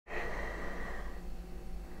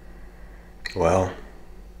Well,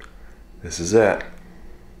 this is it.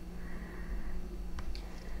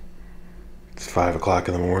 It's 5 o'clock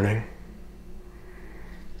in the morning.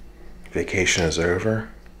 Vacation is over.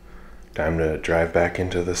 Time to drive back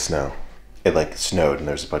into the snow. It like snowed and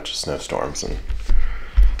there's a bunch of snowstorms and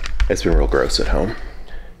it's been real gross at home.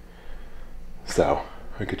 So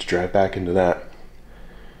I get to drive back into that.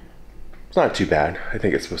 It's not too bad. I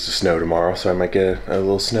think it's supposed to snow tomorrow, so I might get a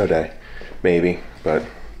little snow day. Maybe, but at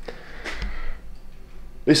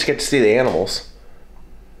least I get to see the animals.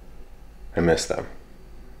 I miss them.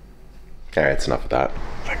 Alright, it's enough of that.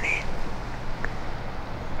 Funny.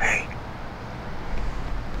 Hey.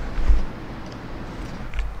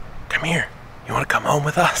 Come here. You want to come home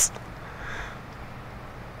with us?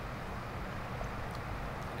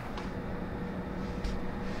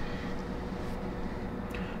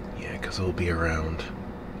 Yeah, because we'll be around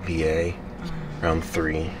VA around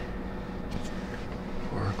 3,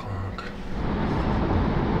 4 o'clock.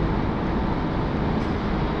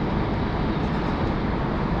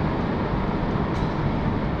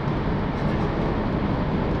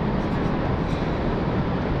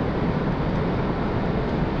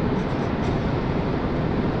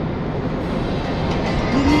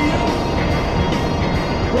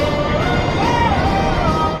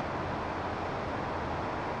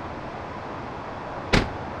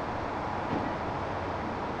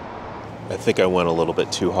 I think I went a little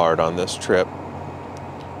bit too hard on this trip,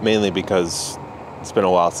 mainly because it's been a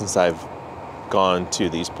while since I've gone to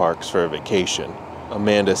these parks for a vacation.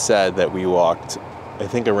 Amanda said that we walked, I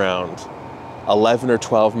think, around 11 or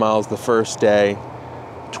 12 miles the first day,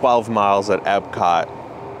 12 miles at Epcot,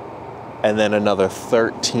 and then another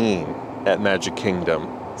 13 at Magic Kingdom.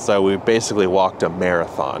 So we basically walked a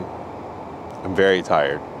marathon. I'm very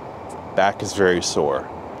tired. Back is very sore.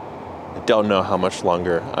 I don't know how much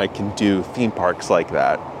longer I can do theme parks like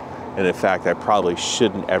that. And in fact, I probably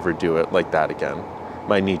shouldn't ever do it like that again.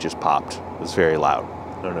 My knee just popped. It was very loud.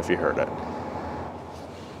 I don't know if you heard it.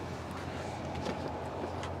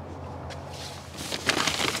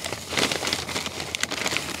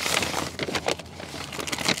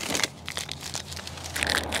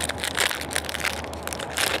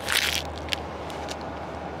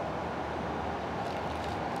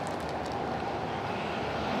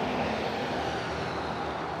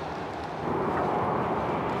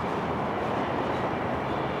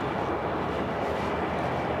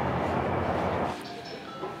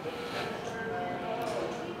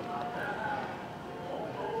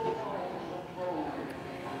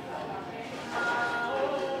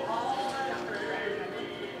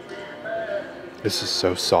 This is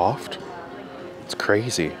so soft. It's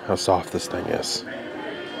crazy how soft this thing is.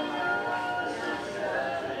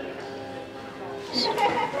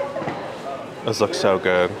 This looks so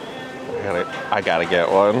good. I gotta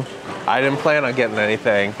get one. I didn't plan on getting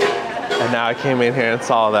anything, and now I came in here and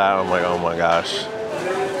saw that. I'm like, oh my gosh.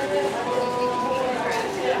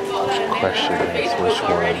 The question is, which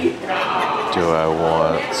one do I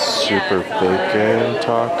want? Super bacon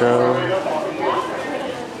taco?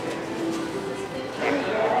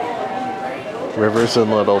 Rivers and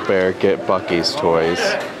Little Bear get Bucky's toys.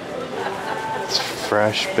 It's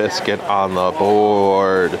fresh biscuit on the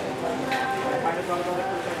board.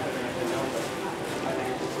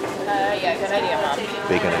 Yeah, good idea, Mom.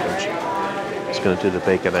 Bacon, egg, and cheese. Just gonna do the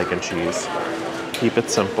bacon, egg, and cheese. Keep it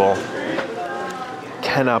simple.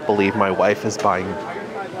 Cannot believe my wife is buying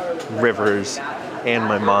Rivers and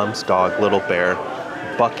my mom's dog, Little Bear,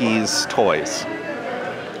 Bucky's toys.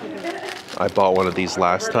 I bought one of these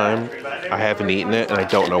last time. I haven't eaten it and I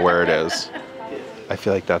don't know where it is. I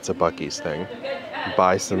feel like that's a Bucky's thing.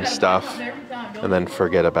 Buy some stuff and then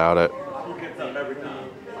forget about it.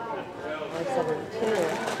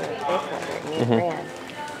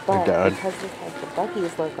 But because it has the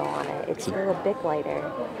Bucky's logo on it, it's still a bit lighter.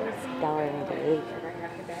 It's $1.98.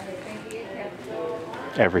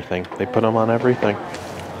 Everything. They put them on everything.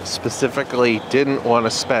 Specifically didn't want to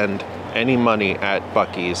spend any money at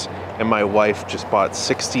Bucky's, and my wife just bought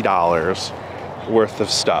 $60 worth of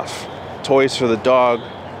stuff. Toys for the dog,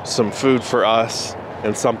 some food for us,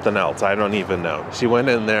 and something else. I don't even know. She went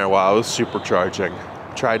in there while I was supercharging,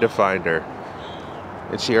 tried to find her,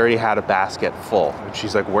 and she already had a basket full. And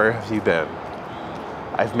she's like, where have you been?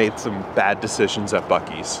 I've made some bad decisions at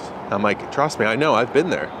Bucky's. I'm like, trust me, I know, I've been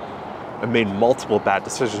there. I've made multiple bad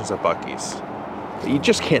decisions at Bucky's. But you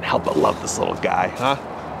just can't help but love this little guy, huh?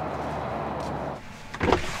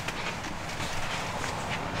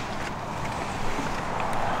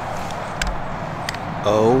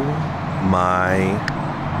 Oh my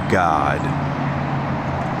God.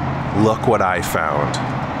 Look what I found.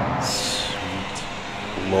 Sweet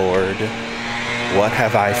Lord What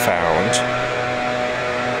have I found?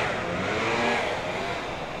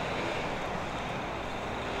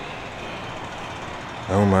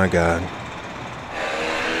 Oh my God.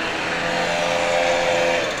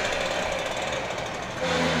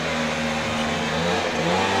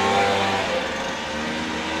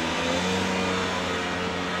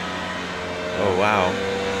 Oh wow.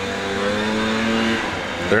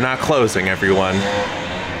 They're not closing, everyone.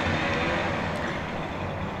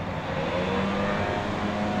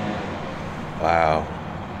 Wow.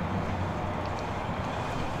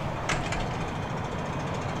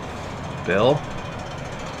 Bill?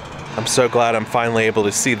 I'm so glad I'm finally able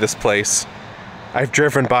to see this place. I've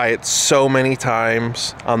driven by it so many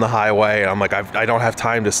times on the highway. I'm like, I don't have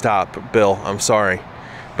time to stop. Bill, I'm sorry.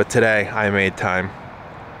 But today, I made time.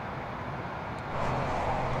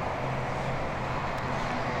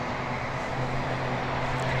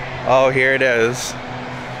 Oh, here it is.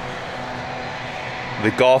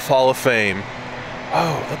 The Golf Hall of Fame.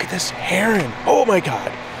 Oh, look at this heron. Oh my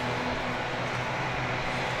God.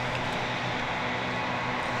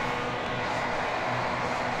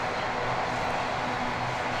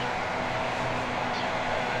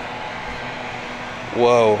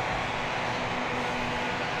 Whoa.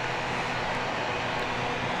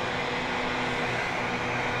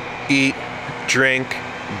 Eat, drink,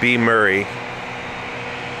 be Murray.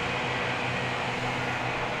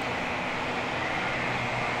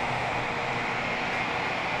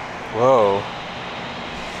 Whoa.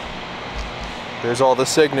 There's all the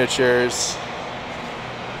signatures.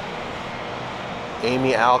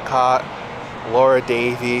 Amy Alcott, Laura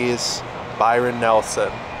Davies, Byron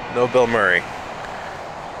Nelson. No Bill Murray.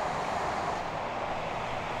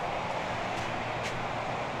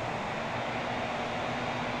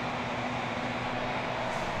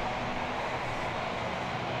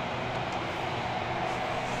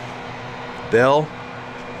 Bill,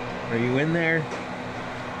 are you in there?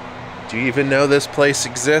 Do you even know this place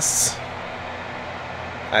exists?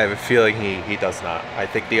 I have a feeling he does not. I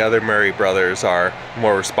think the other Murray brothers are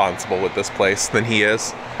more responsible with this place than he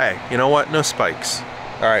is. Hey, you know what? No spikes.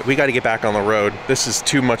 All right, we got to get back on the road. This is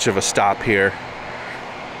too much of a stop here.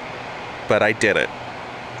 But I did it.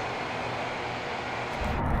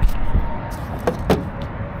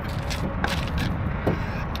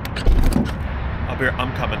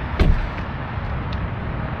 I'm coming.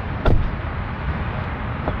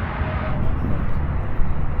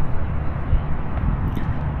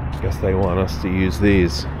 Guess they want us to use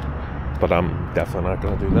these, but I'm definitely not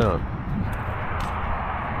going to do that.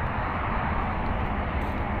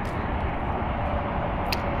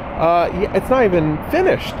 Yeah, it's not even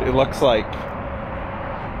finished, it looks like.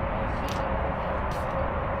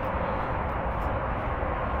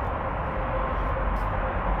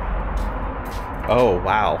 Oh,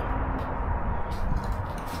 wow.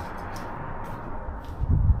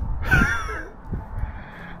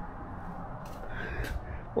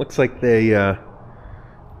 Looks like they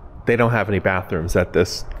don't have any bathrooms at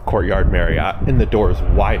this Courtyard Marriott, and the door is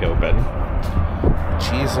wide open.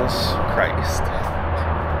 Jesus Christ.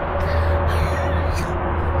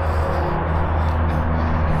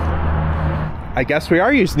 I guess we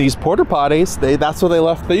are using these porta potties. That's what they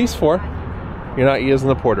left these for. You're not using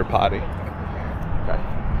the porta potty. Okay.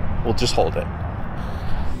 We'll just hold it.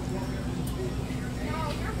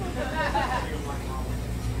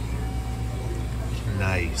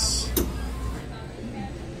 Nice.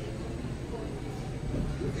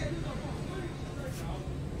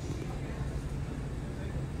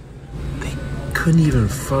 They couldn't even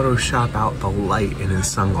Photoshop out the light in his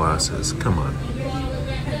sunglasses. Come on.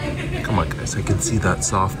 Come on, guys. I can see that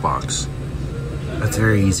softbox. That's a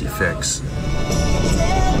very easy fix.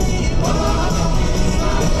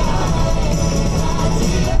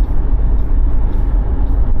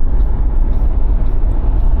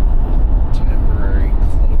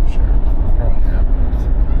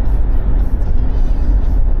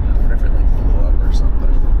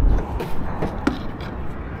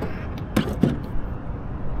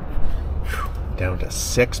 Down to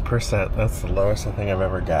 6%. That's the lowest I think I've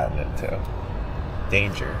ever gotten it to.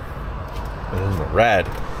 Danger. And in the red.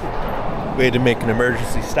 We had to make an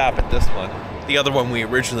emergency stop at this one. The other one we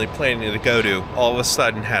originally planned to go to all of a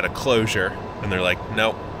sudden had a closure. And they're like,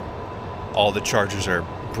 nope. All the chargers are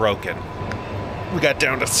broken. We got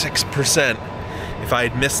down to 6%. If I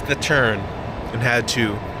had missed the turn and had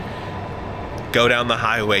to go down the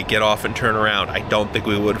highway, get off and turn around, I don't think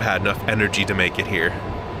we would have had enough energy to make it here.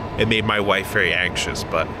 It made my wife very anxious,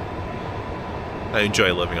 but I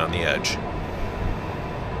enjoy living on the edge.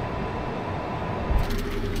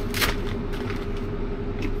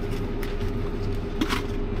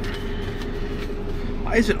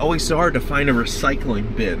 Why is it always so hard to find a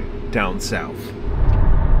recycling bin down south?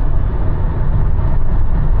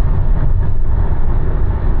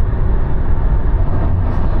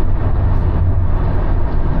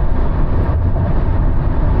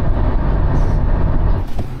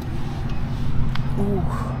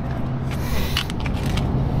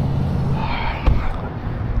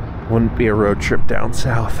 Wouldn't be a road trip down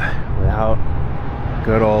south without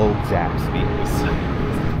good old Zaxby's.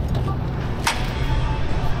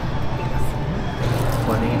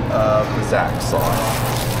 Plenty of the Zax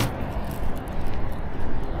sauce.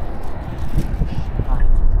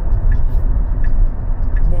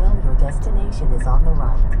 Now your destination is on the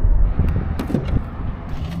right.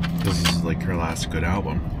 This is like her last good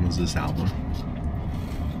album. What was this album?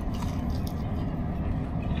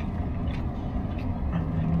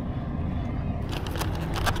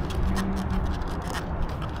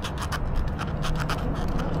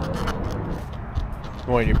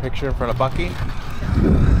 You want your picture in front of Bucky?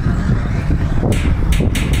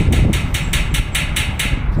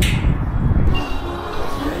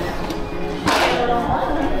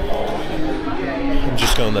 I'm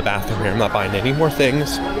just going to the bathroom here. I'm not buying any more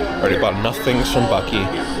things. Already bought enough things from Bucky.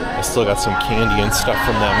 I still got some candy and stuff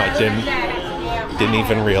from them I didn't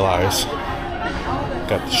even realize.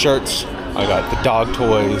 Got the shirts, I got the dog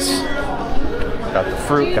toys, got the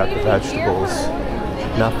fruit, got the vegetables.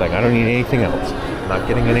 Nothing. I don't need anything else. Not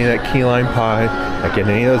getting any of that key lime pie, not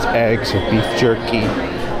getting any of those eggs or beef jerky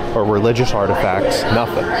or religious artifacts,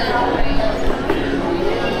 nothing.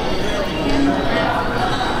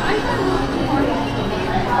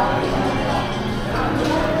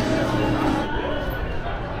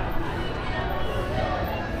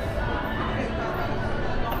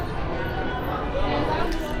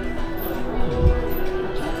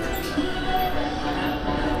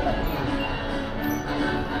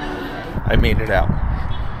 I made it out.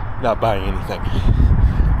 Not buying anything.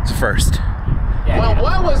 It's a first. Well,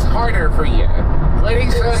 what was harder for you? Letting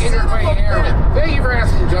interplay air. Thank you for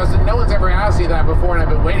asking, Justin. No one's ever asked you that before, and I've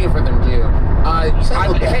been waiting for them to.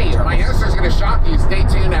 Hey, my answer is going to shock you. Stay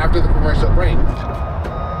tuned after the commercial break.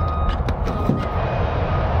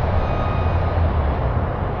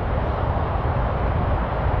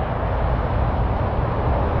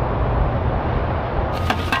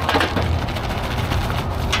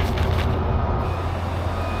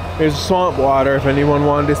 Here's the swamp water if anyone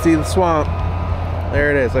wanted to see the swamp.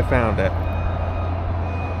 There it is, I found it.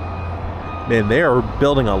 Man, they are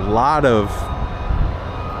building a lot of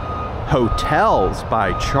hotels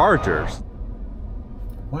by chargers.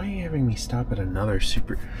 Why are you having me stop at another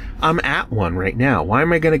super... I'm at one right now. Why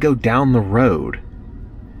am I going to go down the road?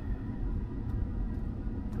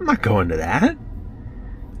 I'm not going to that.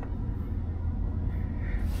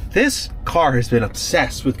 This car has been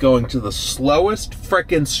obsessed with going to the slowest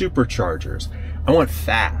frickin' superchargers. I want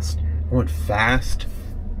fast. I want fast,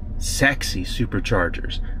 sexy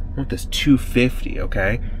superchargers. I want this 250,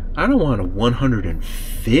 okay? I don't want a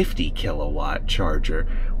 150 kilowatt charger.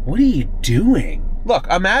 What are you doing? Look,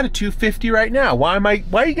 I'm at a 250 right now. Why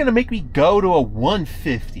are you gonna make me go to a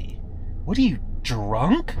 150? What are you,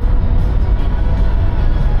 drunk?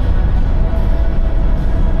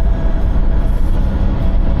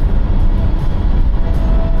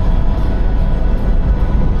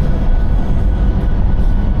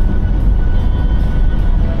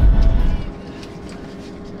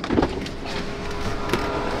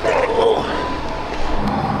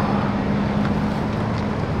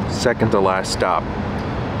 Second to last stop.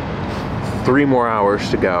 3 more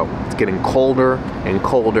hours to go. It's getting colder and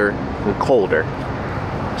colder and colder.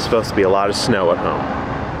 There's supposed to be a lot of snow at home.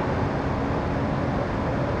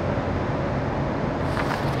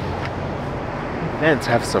 Vents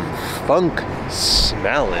have some funk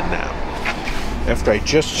smell in now. After I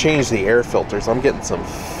just changed the air filters, I'm getting some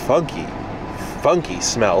funky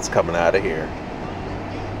smells coming out of here.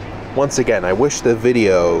 Once again, I wish the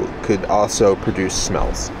video could also produce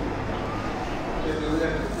smells.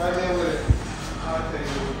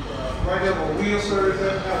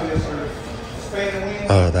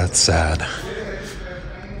 Oh, that's sad.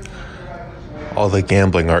 All the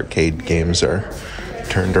gambling arcade games are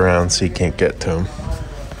turned around so you can't get to them.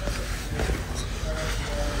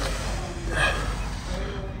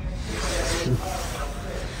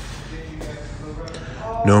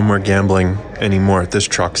 No more gambling anymore at this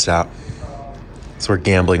truck stop. It's where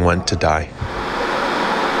gambling went to die.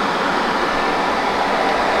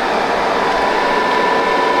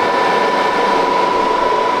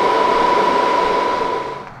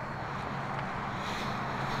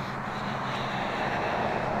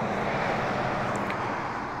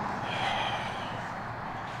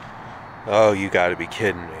 Oh, you gotta be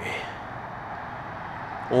kidding me.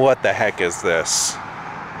 What the heck is this?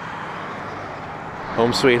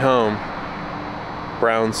 Home sweet home.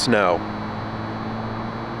 Brown snow.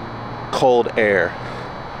 Cold air.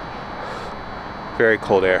 Very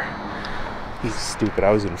cold air. He's stupid.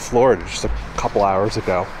 I was in Florida just a couple hours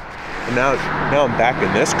ago. And now I'm back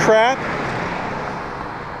in this crap?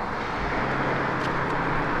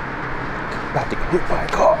 About to get hit by a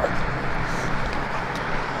car.